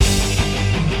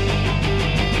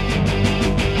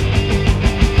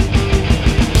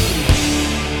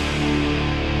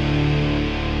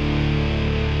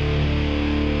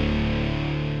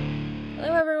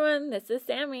is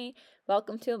Sammy.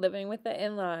 Welcome to Living with the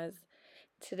In-Laws.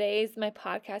 Today's my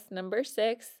podcast number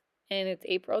 6, and it's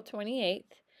April 28th.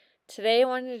 Today I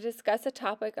wanted to discuss a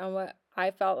topic on what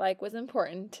I felt like was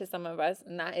important to some of us,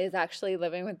 and that is actually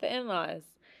living with the in-laws.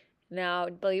 Now,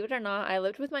 believe it or not, I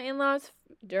lived with my in-laws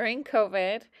during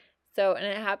COVID, and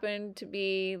it happened to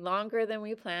be longer than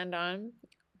we planned on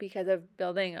because of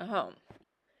building a home.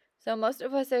 So most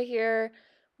of us are here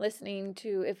listening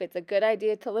to if it's a good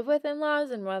idea to live with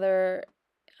in-laws and whether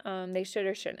they should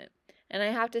or shouldn't. And I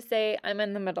have to say I'm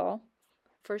in the middle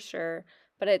for sure,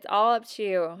 but it's all up to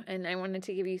you. And I wanted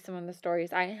to give you some of the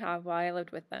stories I have while I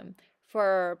lived with them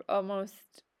for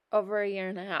almost over a year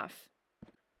and a half.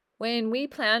 When we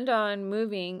planned on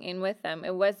moving in with them,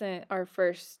 it wasn't our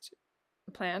first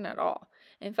plan at all.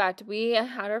 In fact, we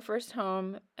had our first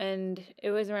home and it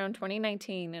was around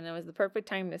 2019 and it was the perfect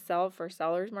time to sell for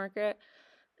seller's market.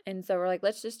 And so we're like,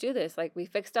 let's just do this. Like, we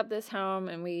fixed up this home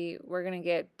and we're going to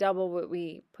get double what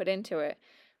we put into it.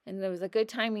 And it was a good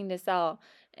timing to sell.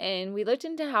 And we looked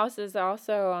into houses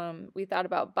also. We thought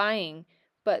about buying,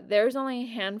 but there's only a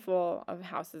handful of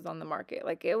houses on the market.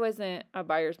 Like, it wasn't a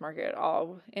buyer's market at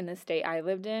all in the state I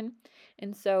lived in.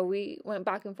 And so we went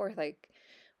back and forth, like,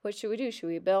 what should we do? Should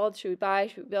we build? Should we buy?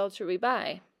 Should we build? Should we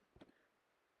buy?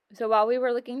 So while we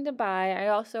were looking to buy, I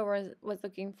also was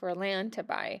looking for land to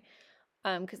buy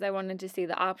because I wanted to see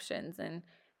the options. And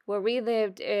where we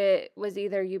lived, it was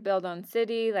either you build on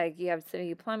city, like you have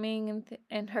city plumbing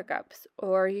and hookups,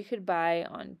 or you could buy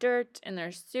on dirt and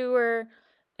there's sewer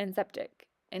and septic.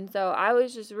 And so I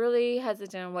was just really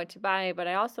hesitant on what to buy, but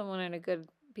I also wanted a good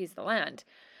piece of land.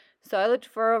 So I looked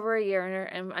for over a year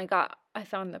and I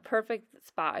found the perfect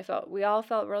spot. We all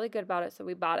felt really good about it, so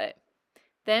we bought it.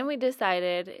 Then we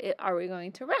decided, are we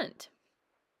going to rent?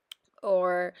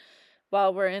 Or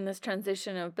while we're in this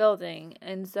transition of building.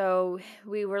 And so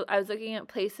I was looking at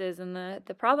places, and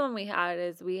the problem we had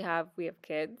is we have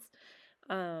kids.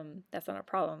 That's not a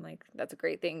problem. Like, that's a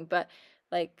great thing. But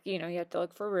like, you have to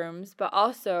look for rooms, but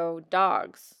also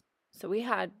dogs. So we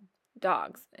had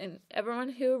dogs, and everyone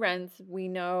who rents, we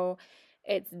know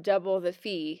it's double the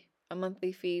fee, a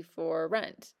monthly fee for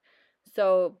rent.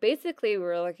 So basically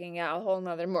we're looking at a whole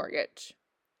nother mortgage.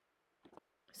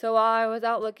 So while I was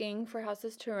out looking for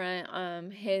houses to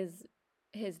rent,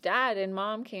 his dad and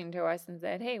mom came to us and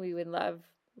said, hey, we would love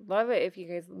it if you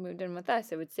guys moved in with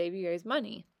us. It would save you guys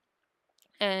money.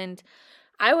 And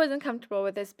I wasn't comfortable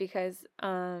with this because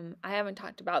I haven't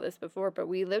talked about this before, but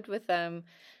we lived with them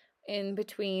in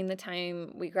between the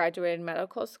time we graduated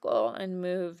medical school and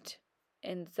moved.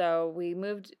 And so we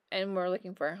moved and we're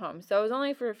looking for a home. So it was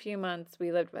only for a few months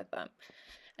we lived with them.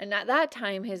 And at that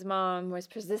time, his mom was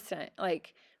persistent,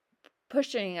 like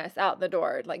pushing us out the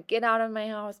door, like, get out of my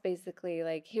house, basically.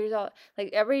 Like, here's all, like,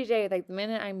 every day, like, the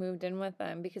minute I moved in with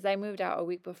them, because I moved out a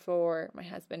week before my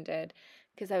husband did,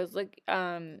 because I was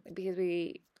because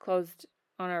we closed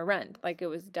on our rent, like, it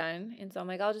was done. And so I'm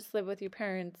like, I'll just live with your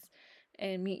parents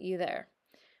and meet you there.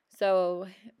 So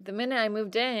the minute I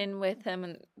moved in with him,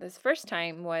 and this first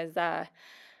time was,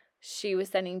 she was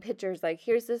sending pictures like,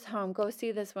 here's this home, go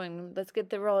see this one, let's get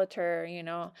the realtor,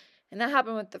 and that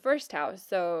happened with the first house.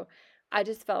 So I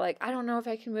just felt like, I don't know if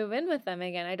I can move in with them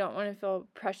again. I don't want to feel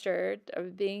pressured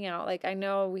of being out. Like, I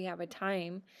know we have a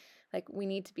time, like, we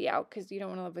need to be out because you don't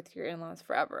want to live with your in-laws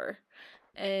forever.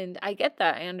 And I get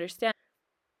that. I understand.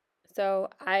 So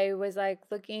I was like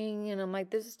looking, and I'm like,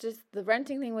 this is just, the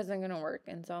renting thing wasn't going to work.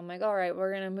 And so I'm like, all right,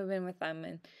 we're going to move in with them.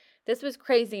 And this was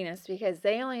craziness because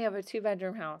they only have a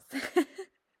 2-bedroom house.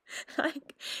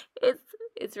 Like,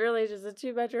 it's really just a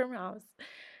 2-bedroom house.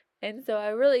 And so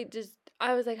I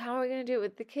was like, how are we going to do it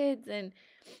with the kids? And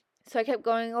so I kept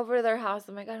going over to their house.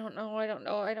 I'm like, I don't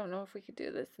know if we could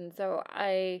do this. And so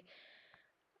I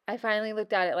finally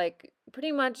looked at it, like,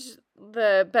 pretty much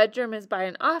the bedroom is by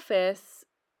an office.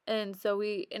 And so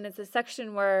and it's a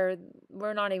section where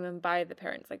we're not even by the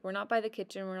parents. Like, we're not by the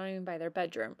kitchen. We're not even by their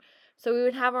bedroom. So we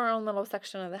would have our own little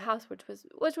section of the house,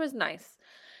 which was nice.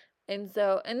 And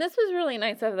this was really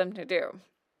nice of them to do.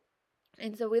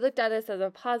 And so we looked at this as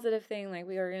a positive thing, like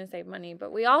we were going to save money,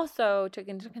 but we also took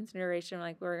into consideration,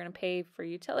 like, we were going to pay for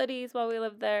utilities while we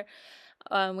lived there.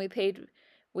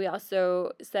 We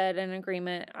also said in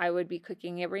agreement I would be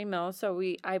cooking every meal. So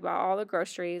I bought all the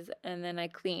groceries and then I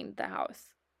cleaned the house.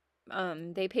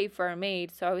 They paid for a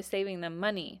maid, so I was saving them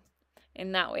money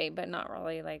in that way, but not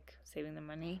really like saving them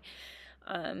money.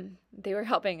 They were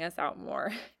helping us out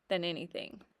more than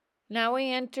anything. Now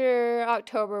we enter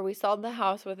October. We sold the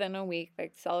house within a week.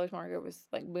 Like, seller's market was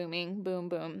like booming, boom,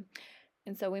 boom.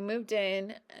 And so we moved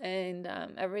in, and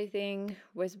everything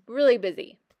was really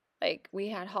busy. Like, we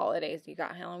had holidays. You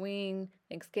got Halloween,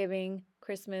 Thanksgiving,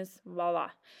 Christmas, blah, blah.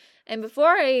 And before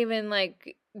I even,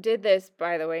 like, did this,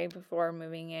 by the way, before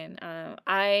moving in,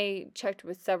 I checked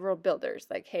with several builders.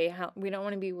 Like, hey, we don't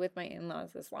want to be with my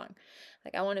in-laws this long.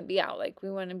 Like, I want to be out. Like,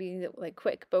 we want to be, like,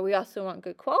 quick. But we also want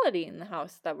good quality in the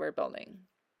house that we're building.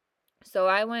 So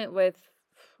I went with,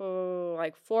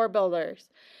 like, 4 builders.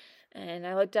 And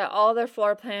I looked at all their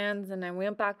floor plans, and I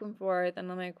went back and forth.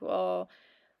 And I'm like, well,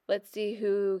 let's see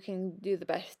who can do the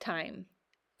best time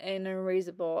and a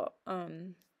reasonable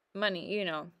money,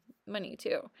 money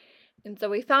too. And so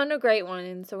we found a great one,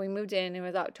 and so we moved in. It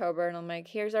was October, and I'm like,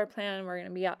 here's our plan. We're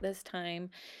gonna be out this time.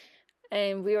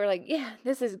 And we were like, yeah,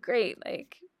 this is great.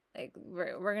 Like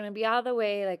we're gonna be out of the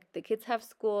way. Like, the kids have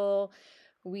school,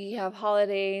 we have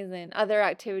holidays and other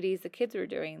activities the kids were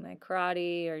doing, like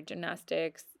karate or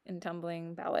gymnastics and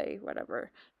tumbling, ballet, whatever.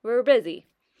 We were busy.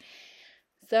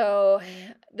 So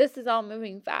this is all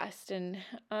moving fast, and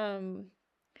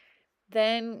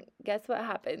then guess what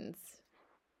happens?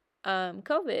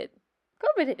 COVID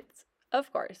hits.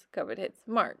 Of course, COVID hits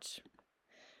March.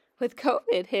 With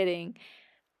COVID hitting,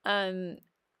 my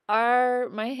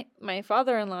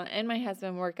father-in-law and my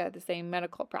husband work at the same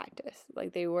medical practice.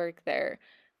 Like, they work there,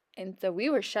 and so we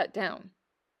were shut down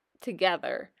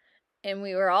together, and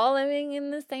we were all living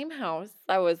in the same house.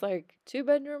 That was like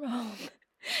 2-bedroom home.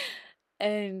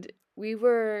 And we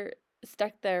were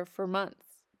stuck there for months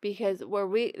because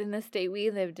in the state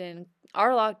we lived in, our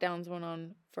lockdowns went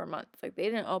on for months. Like, they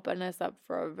didn't open us up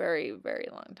for a very, very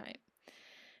long time.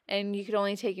 And you could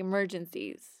only take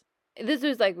emergencies. This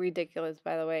was, like, ridiculous,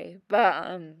 by the way.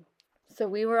 But, so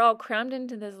we were all crammed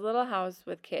into this little house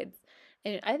with kids.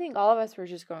 And I think all of us were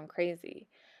just going crazy.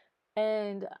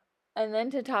 And then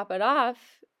to top it off,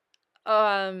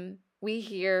 we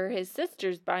hear his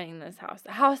sister's buying this house.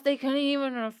 A house they couldn't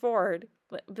even afford.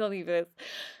 Believe this.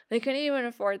 They couldn't even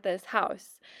afford this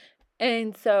house.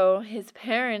 And so his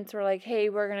parents were like, hey,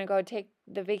 we're going to go take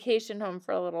the vacation home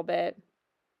for a little bit.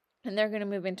 And they're going to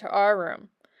move into our room,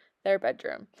 their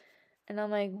bedroom. And I'm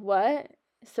like, what?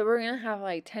 So we're going to have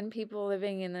like 10 people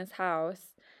living in this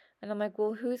house. And I'm like,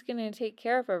 well, who's going to take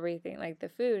care of everything, like the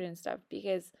food and stuff?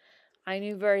 Because I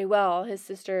knew very well his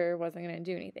sister wasn't going to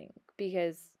do anything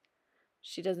because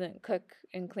she doesn't cook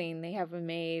and clean. They have a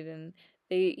maid and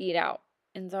they eat out.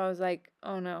 And so I was like,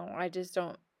 oh no, I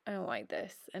don't like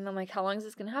this. And I'm like, how long is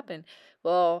this going to happen?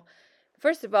 Well,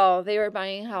 first of all, they were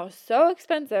buying a house so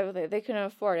expensive that they couldn't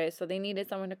afford it. So they needed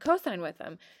someone to co-sign with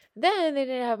them. Then they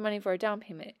didn't have money for a down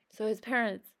payment. So his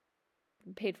parents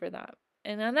paid for that.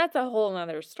 And then that's a whole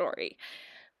nother story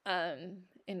in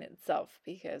itself,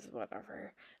 because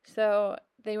whatever. So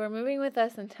they were moving with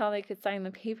us until they could sign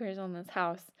the papers on this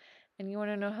house. And you want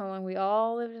to know how long we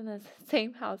all lived in the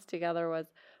same house together was?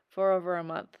 For over a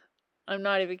month. I'm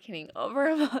not even kidding. Over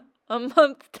a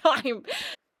month time.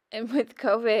 And with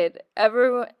COVID,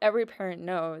 every parent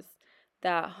knows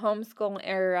that homeschool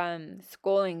era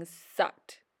schooling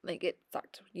sucked. Like, it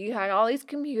sucked. You had all these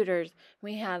computers.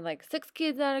 We had like 6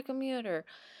 kids at a computer.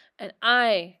 And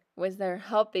I was there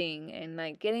helping and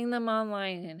like getting them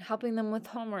online and helping them with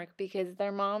homework because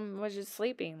their mom was just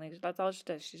sleeping. Like, that's all she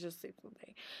does. She just sleeps all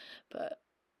day. But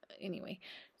anyway,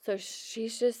 so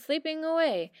she's just sleeping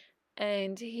away.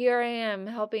 And here I am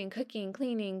helping, cooking,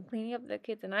 cleaning up the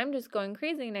kids. And I'm just going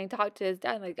crazy. And I talked to his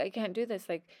dad, like, I can't do this.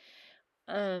 Like,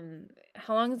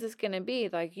 how long is this going to be?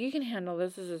 Like, you can handle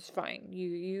this. This is fine.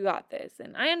 You got this.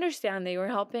 And I understand they were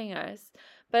helping us.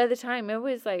 But at the time, it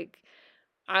was like,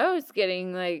 I was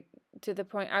getting, like, to the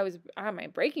point, I was at my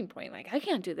breaking point. Like, I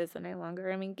can't do this any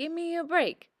longer. I mean, give me a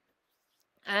break.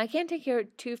 I can't take care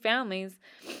of 2 families.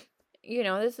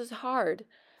 This is hard.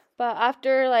 But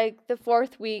after, like, the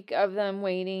 4th week of them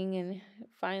waiting and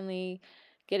finally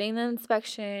getting the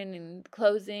inspection and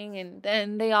closing, and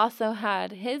then they also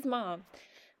had his mom,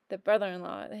 the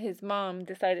brother-in-law, his mom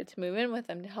decided to move in with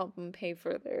them to help them pay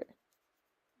for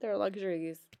their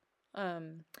luxuries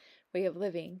way of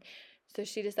living. So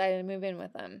she decided to move in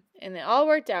with them, and it all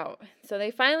worked out. So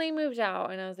they finally moved out,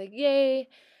 and I was like, yay.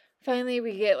 Finally,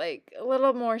 we get, like, a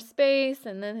little more space,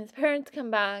 and then his parents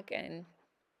come back, and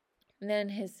then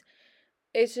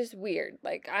it's just weird.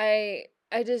 Like, I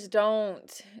just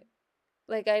don't,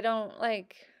 like, I don't,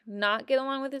 like, not get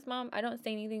along with his mom. I don't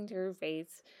say anything to her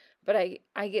face, but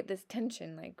I get this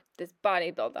tension, like, this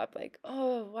body build up, like,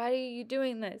 oh, why are you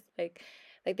doing this?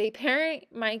 Like they parent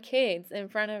my kids in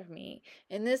front of me,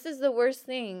 and this is the worst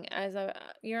thing as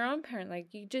your own parent.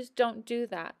 Like, you just don't do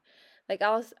that. Like,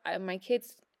 my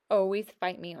kids always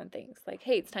fight me on things. Like,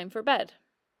 hey, it's time for bed.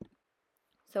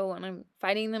 So when I'm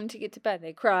fighting them to get to bed,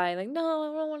 they cry like, no,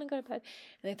 I don't want to go to bed.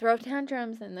 And they throw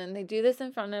tantrums, and then they do this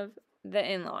in front of the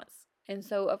in-laws. And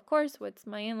so, of course, what's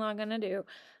my in-law going to do?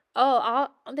 Oh,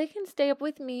 they can stay up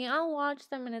with me. I'll watch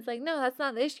them. And it's like, no, that's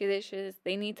not the issue. The issue is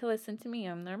they need to listen to me.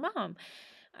 I'm their mom.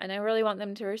 And I really want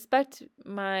them to respect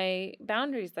my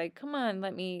boundaries. Like, come on,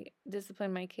 let me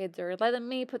discipline my kids, or let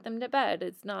me put them to bed.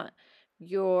 It's not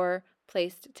your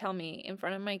place to tell me in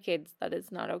front of my kids that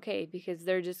it's not okay, because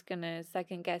they're just going to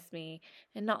second guess me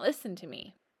and not listen to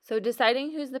me. So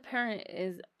deciding who's the parent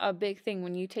is a big thing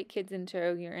when you take kids into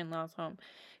your in-laws' home.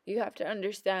 You have to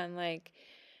understand, like,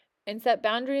 and set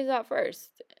boundaries at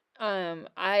first.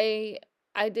 I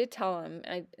did tell them,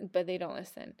 but they don't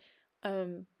listen.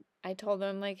 I told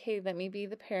them, like, hey, let me be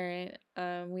the parent.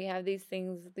 We have these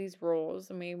things, these rules,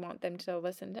 and we want them to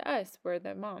listen to us. We're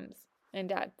the moms and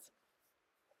dads.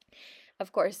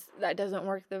 Of course, that doesn't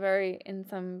work in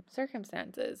some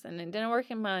circumstances, and it didn't work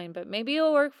in mine, but maybe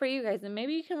it'll work for you guys, and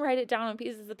maybe you can write it down on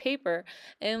pieces of paper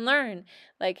and learn,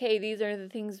 like, hey, these are the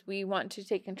things we want to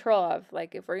take control of.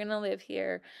 Like, if we're going to live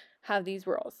here, have these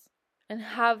rules, and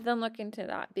have them look into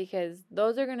that, because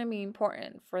those are going to be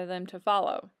important for them to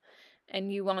follow.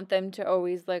 And you want them to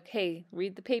always look, hey,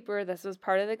 read the paper. This was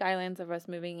part of the guidelines of us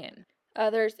moving in.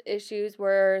 Others issues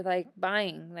were like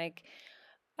buying. Like,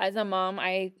 as a mom,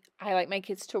 I like my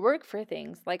kids to work for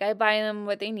things. Like, I buy them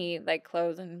what they need, like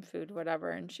clothes and food,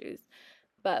 whatever, and shoes.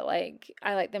 But, like,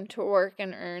 I like them to work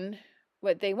and earn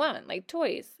what they want, like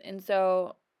toys. And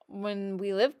so when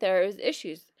we lived there, it was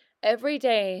issues. Every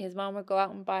day, his mom would go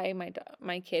out and buy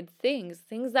my kids things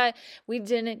that we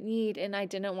didn't need, and I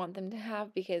didn't want them to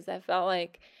have, because I felt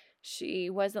like she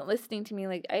wasn't listening to me.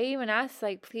 Like, I even asked,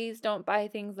 like, please don't buy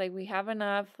things, like, we have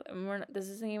enough, and this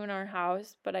isn't even our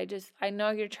house, but I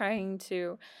know you're trying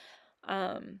to,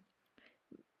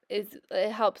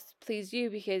 it helps please you,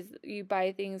 because you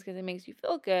buy things because it makes you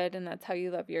feel good, and that's how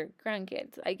you love your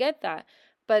grandkids. I get that,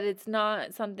 but it's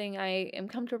not something I am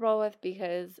comfortable with,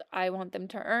 because I want them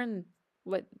to earn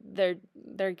what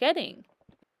they're getting.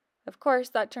 Of course,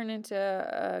 that turned into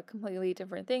a completely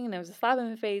different thing, and it was a slap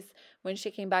in the face when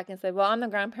she came back and said, well, I'm the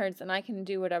grandparents, and I can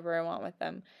do whatever I want with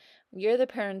them. You're the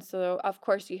parents, so of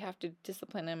course you have to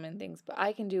discipline them and things, but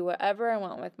I can do whatever I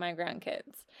want with my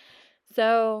grandkids.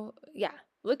 So, yeah,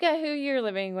 look at who you're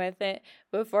living with it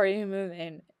before you move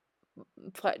in.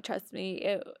 Trust me,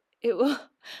 it will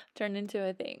turn into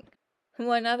a thing.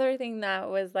 One other thing that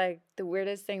was, like, the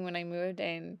weirdest thing when I moved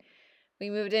in,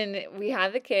 we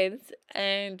had the kids,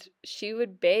 and she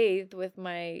would bathe with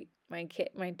my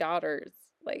daughters,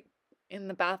 like, in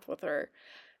the bath with her.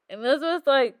 And this was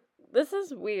like, this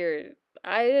is weird.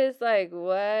 I just, like,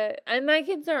 what? And my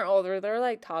kids aren't older. They're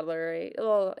like toddler age.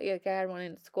 Well, like, I had one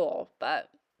in school, but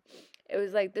it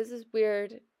was like, this is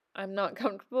weird. I'm not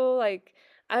comfortable. Like,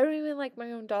 I don't even like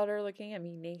my own daughter looking at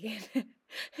me naked.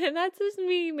 And that's just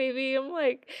me. Maybe I'm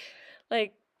like,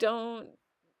 don't,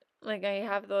 like, I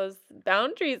have those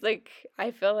boundaries. Like,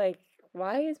 I feel like,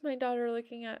 why is my daughter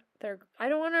looking at I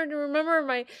don't want her to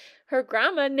remember her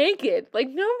grandma naked. Like,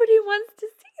 nobody wants to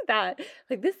see that.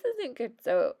 Like, this isn't good.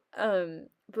 So,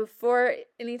 before,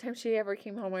 anytime she ever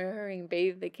came home, I would hurry and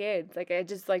bathe the kids. Like, I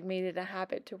just, like, made it a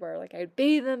habit to where, like, I'd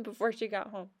bathe them before she got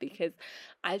home, because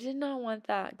I did not want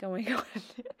that going on.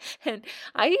 And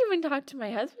I even talked to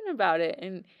my husband about it,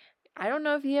 and I don't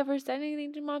know if he ever said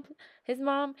anything to his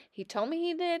mom. He told me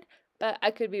he did, but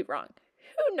I could be wrong.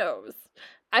 Who knows?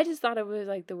 I just thought it was,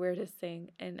 like, the weirdest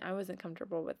thing, and I wasn't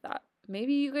comfortable with that.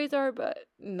 Maybe you guys are, but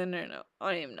no,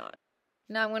 I am not.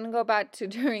 Now I'm going to go back to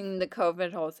during the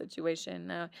COVID whole situation.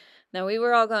 Now we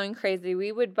were all going crazy.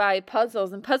 We would buy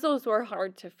puzzles, and puzzles were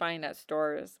hard to find at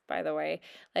stores, by the way.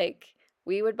 Like,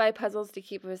 we would buy puzzles to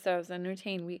keep ourselves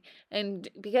entertained. And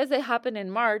because it happened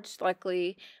in March,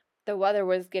 luckily the weather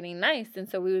was getting nice, and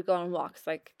so we would go on walks.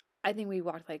 Like, I think we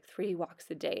walked like 3 walks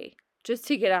a day just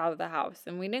to get out of the house.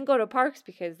 And we didn't go to parks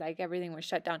because, like, everything was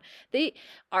shut down.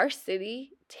 Our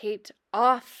city taped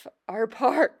off our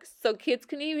parks, so kids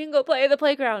couldn't even go play at the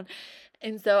playground.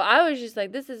 And so I was just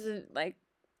like, this isn't like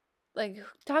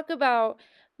talk about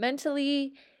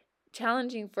mentally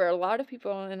challenging for a lot of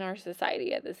people in our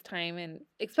society at this time, and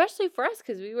especially for us,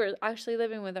 because we were actually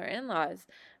living with our in-laws.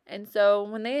 And so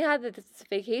when they had this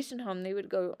vacation home,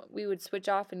 we would switch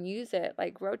off and use it,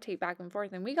 like, rotate back and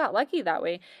forth, and we got lucky that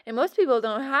way. And most people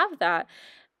don't have that,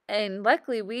 and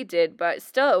luckily we did, but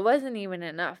still it wasn't even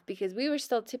enough, because we were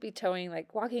still tippy-toeing,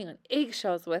 like, walking on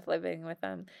eggshells with living with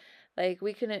them. Like,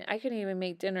 I couldn't even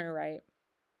make dinner right.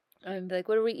 I'm like,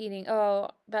 what are we eating?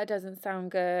 Oh, that doesn't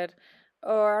sound good.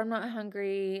 or I'm not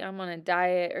hungry, I'm on a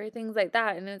diet, or things like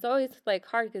that. And it's always like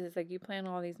hard because it's like you plan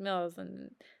all these meals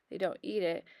and they don't eat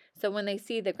it. So when they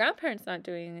see the grandparents not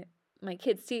doing it, my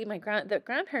kids see the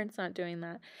grandparents not doing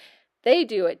that, they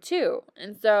do it too.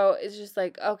 And so it's just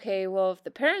like, okay, well, if the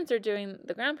grandparents are doing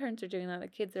that, the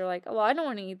kids are like, oh, well, I don't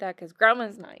want to eat that because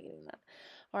grandma's not eating that.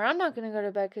 Or I'm not going to go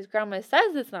to bed because grandma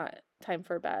says it's not time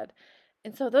for bed.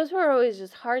 And so those were always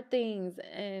just hard things.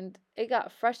 And it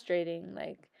got frustrating.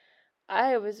 Like,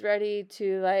 I was ready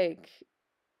to, like,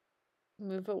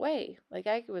 move away. Like,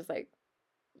 I was like,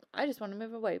 I just want to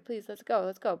move away. Please, let's go,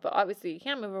 let's go. But obviously, you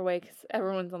can't move away because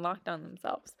everyone's in lockdown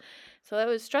themselves. So that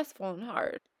was stressful and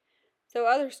hard. So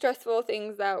other stressful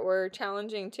things that were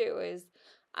challenging too is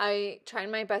I tried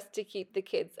my best to keep the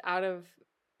kids out of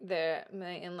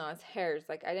my in-laws' hairs.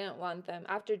 Like, I didn't want them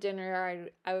after dinner.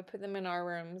 I would put them in our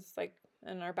rooms, like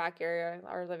in our back area,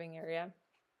 our living area,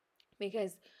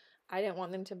 because I didn't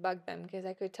want them to bug them because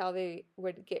I could tell they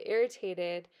would get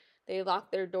irritated. They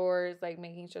locked their doors, like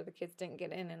making sure the kids didn't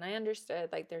get in, and I understood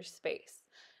like their space.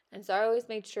 And so I always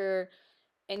made sure,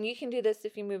 and you can do this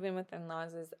if you move in with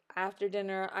in-laws, is after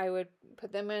dinner I would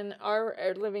put them in our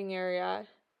living area,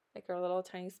 like our little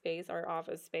tiny space, our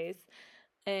office space,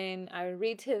 and I would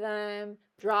read to them,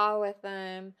 draw with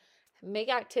them, make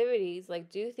activities, like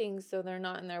do things so they're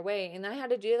not in their way. And I had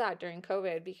to do that during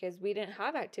COVID because we didn't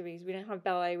have activities. We didn't have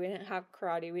ballet, we didn't have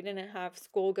karate, we didn't have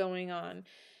school going on.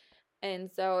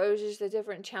 And so it was just a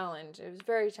different challenge. It was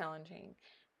very challenging.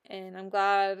 And I'm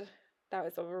glad that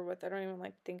was over with. I don't even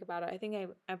like to think about it. I think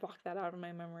I blocked that out of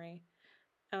my memory.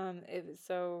 It was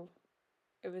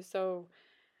so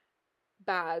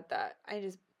bad that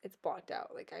it's blocked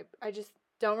out. Like I just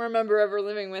don't remember ever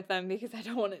living with them because I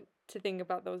don't want it to think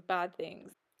about those bad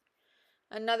things.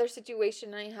 Another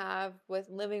situation I have with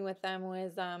living with them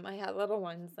was I had little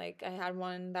ones. Like, I had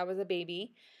one that was a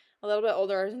baby, a little bit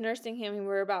older. I was nursing him and we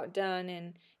were about done.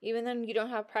 And even then, you don't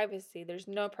have privacy. There's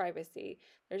no privacy.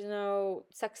 There's no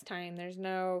sex time. There's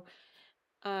no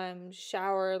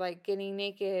shower, like getting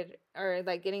naked or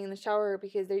like getting in the shower,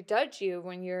 because they judge you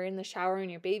when you're in the shower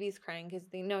and your baby's crying because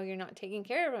they know you're not taking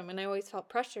care of him. And I always felt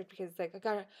pressured because like,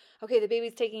 okay, the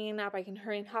baby's taking a nap, I can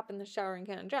hurry and hop in the shower and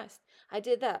get undressed. I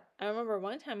did that. I remember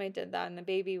one time I did that and the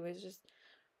baby was just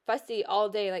fussy all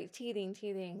day, like teething,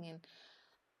 and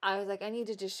I was like, I need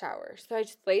to just shower. So I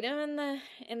just laid him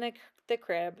in the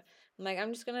crib. I'm like,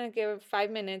 I'm just gonna give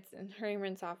 5 minutes and hurry and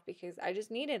rinse off because I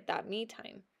just needed that me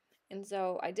time. And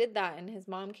so I did that, and his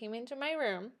mom came into my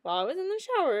room while I was in the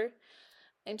shower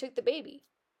and took the baby.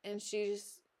 And she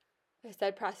just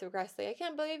said passive aggressively, I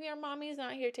can't believe your mommy's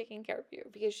not here taking care of you,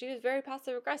 because she was very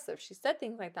passive aggressive. She said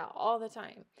things like that all the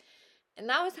time. And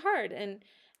that was hard. And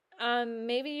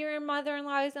maybe your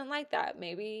mother-in-law isn't like that.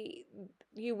 Maybe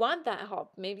you want that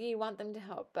help. Maybe you want them to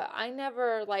help. But I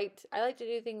like to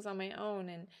do things on my own,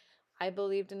 and I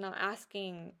believed in not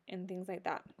asking and things like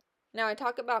that. Now, I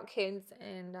talk about kids,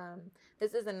 and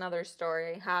this is another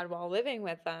story I had while living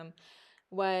with them,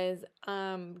 was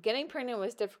getting pregnant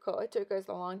was difficult. It took us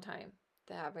a long time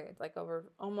to have it, like over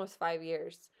almost 5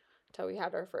 years until we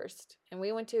had our first. And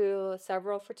we went to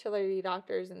several fertility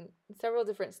doctors in several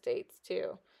different states,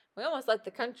 too. We almost left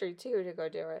the country, too, to go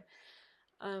do it.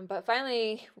 But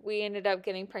finally, we ended up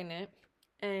getting pregnant.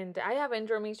 And I have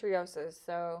endometriosis,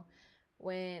 so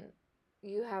when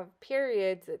you have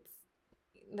periods,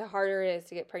 the harder it is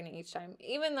to get pregnant each time.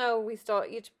 Even though we still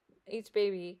each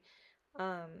baby,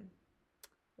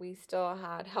 we still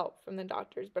had help from the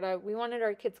doctors, but we wanted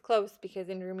our kids close because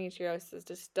endometriosis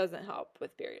just doesn't help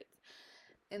with periods.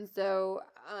 And so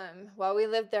while we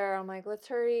lived there, I'm like, let's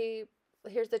hurry.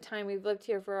 Here's the time. We've lived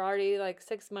here for already like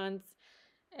 6 months,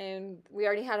 and we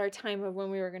already had our time of when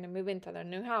we were going to move into the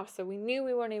new house. So we knew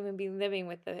we wouldn't even be living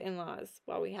with the in-laws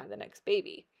while we had the next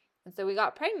baby. And so we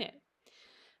got pregnant.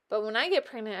 But when I get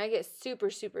pregnant, I get super,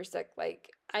 super sick.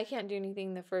 Like, I can't do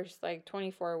anything the first, like,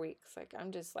 24 weeks. Like,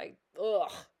 I'm just like, ugh.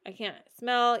 I can't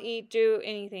smell, eat, do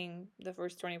anything the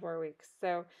first 24 weeks.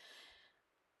 So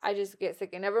I just get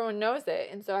sick, and everyone knows it.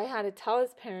 And so I had to tell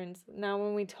his parents. Now,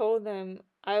 when we told them,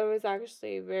 I was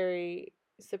actually very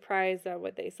surprised at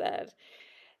what they said.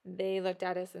 They looked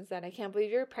at us and said, I can't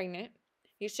believe you're pregnant.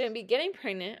 You shouldn't be getting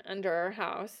pregnant under our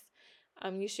house.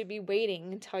 You should be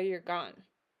waiting until you're gone.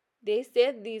 They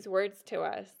said these words to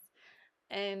us,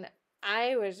 and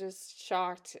I was just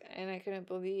shocked, and I couldn't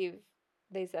believe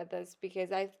they said this,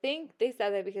 because I think they said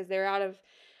that because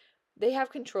they have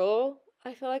control,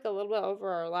 I feel like, a little bit over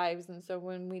our lives. And so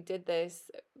when we did this,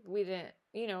 we didn't,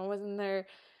 wasn't there,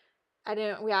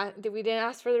 we didn't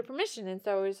ask for their permission. And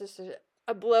so it was just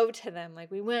a blow to them.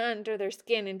 Like, we went under their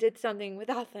skin and did something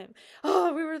without them.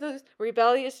 Oh, we were those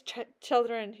rebellious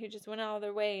children who just went out of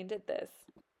their way and did this.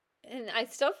 And I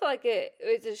still feel like it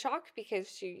was a shock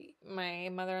because my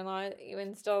mother-in-law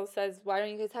even still says, why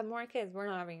don't you guys have more kids? We're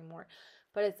not having more.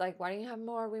 But it's like, why don't you have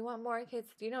more? We want more kids.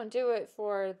 You don't do it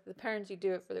for the parents, you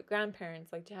do it for the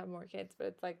grandparents, like to have more kids. But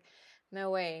it's like, no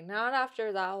way. Not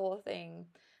after that whole thing.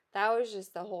 That was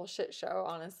just the whole shit show,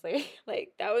 honestly.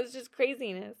 Like, that was just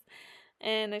craziness.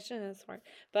 And I shouldn't have sworn.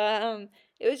 But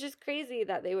it was just crazy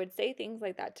that they would say things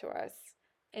like that to us.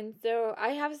 And so I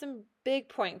have some big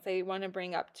points I want to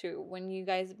bring up too when you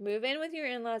guys move in with your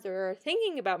in-laws or are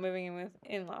thinking about moving in with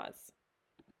in-laws.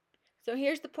 So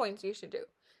here's the points you should do.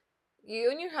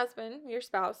 You and your husband, your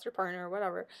spouse, your partner,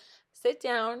 whatever, sit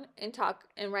down and talk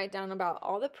and write down about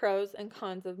all the pros and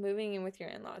cons of moving in with your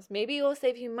in-laws. Maybe it will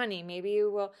save you money. Maybe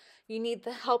you need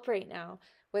the help right now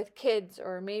with kids,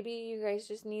 or maybe you guys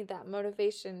just need that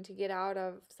motivation to get out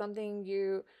of something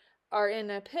you are in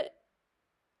a pit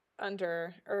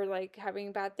under, or like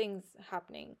having bad things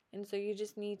happening, and so you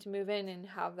just need to move in and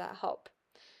have that help.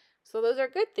 So those are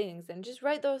good things, and just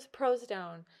write those pros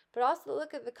down, but also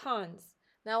look at the cons.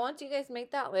 Now, once you guys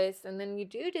make that list and then you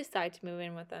do decide to move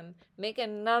in with them, make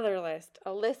another list,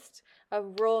 a list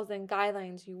of rules and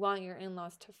guidelines you want your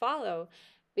in-laws to follow,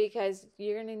 because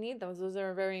you're going to need those. Those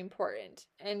are very important.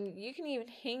 And you can even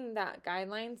hang that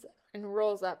guidelines and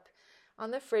rules up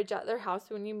on the fridge at their house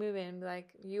when you move in. Like,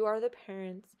 you are the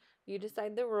parents. You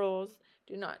decide the rules.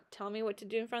 Do not tell me what to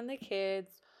do in front of the kids.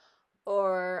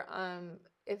 Or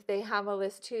if they have a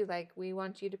list too, like, we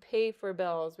want you to pay for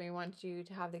bills. We want you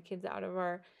to have the kids out of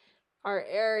our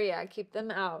area. Keep them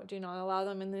out. Do not allow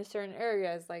them in these certain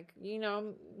areas. Like,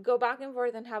 go back and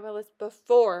forth and have a list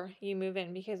before you move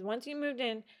in. Because once you moved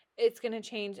in, it's going to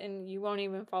change and you won't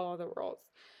even follow the rules.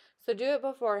 So do it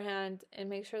beforehand and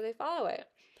make sure they follow it.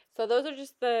 So those are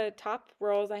just the top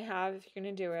rules I have if you're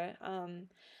going to do it.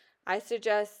 I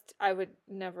suggest I would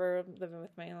never live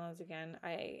with my in-laws again.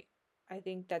 I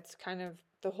think that's kind of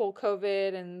the whole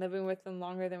COVID and living with them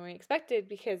longer than we expected,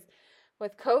 because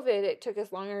with COVID, it took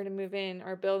us longer to move in.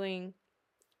 Our building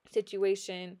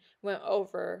situation went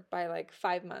over by like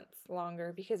 5 months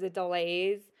longer because of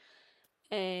delays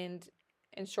and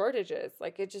shortages.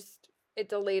 Like, it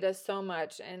delayed us so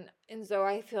much, and so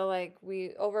I feel like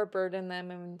we overburdened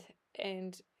them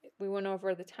and we went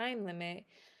over the time limit.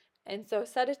 And so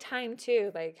set a time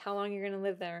too, like how long you're going to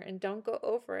live there, and don't go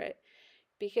over it.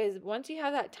 Because once you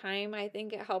have that time, I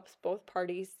think it helps both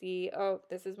parties see, oh,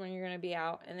 this is when you're going to be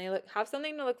out, and they have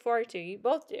something to look forward to. You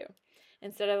both do.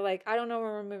 Instead of like, I don't know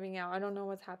when we're moving out. I don't know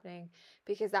what's happening.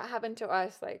 Because that happened to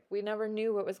us. Like, we never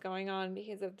knew what was going on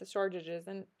because of the shortages.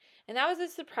 And that was a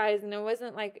surprise, and it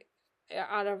wasn't like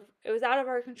it was out of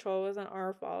our control. It wasn't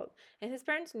our fault. And his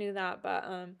parents knew that, but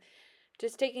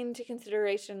just take into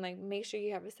consideration, like, make sure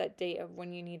you have a set date of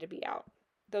when you need to be out.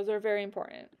 Those are very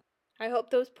important. I hope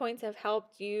those points have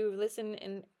helped you listen,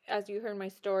 and as you heard my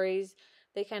stories,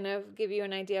 they kind of give you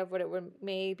an idea of what it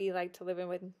may be like to live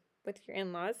in with your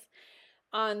in-laws.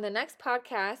 On the next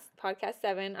podcast, podcast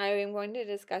 7, I am going to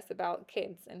discuss about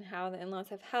kids and how the in-laws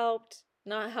have helped,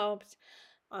 not helped,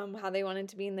 how they wanted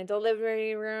to be in the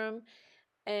delivery room,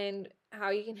 and how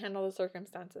you can handle the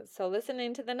circumstances. So listen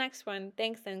into the next one.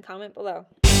 Thanks, and comment below.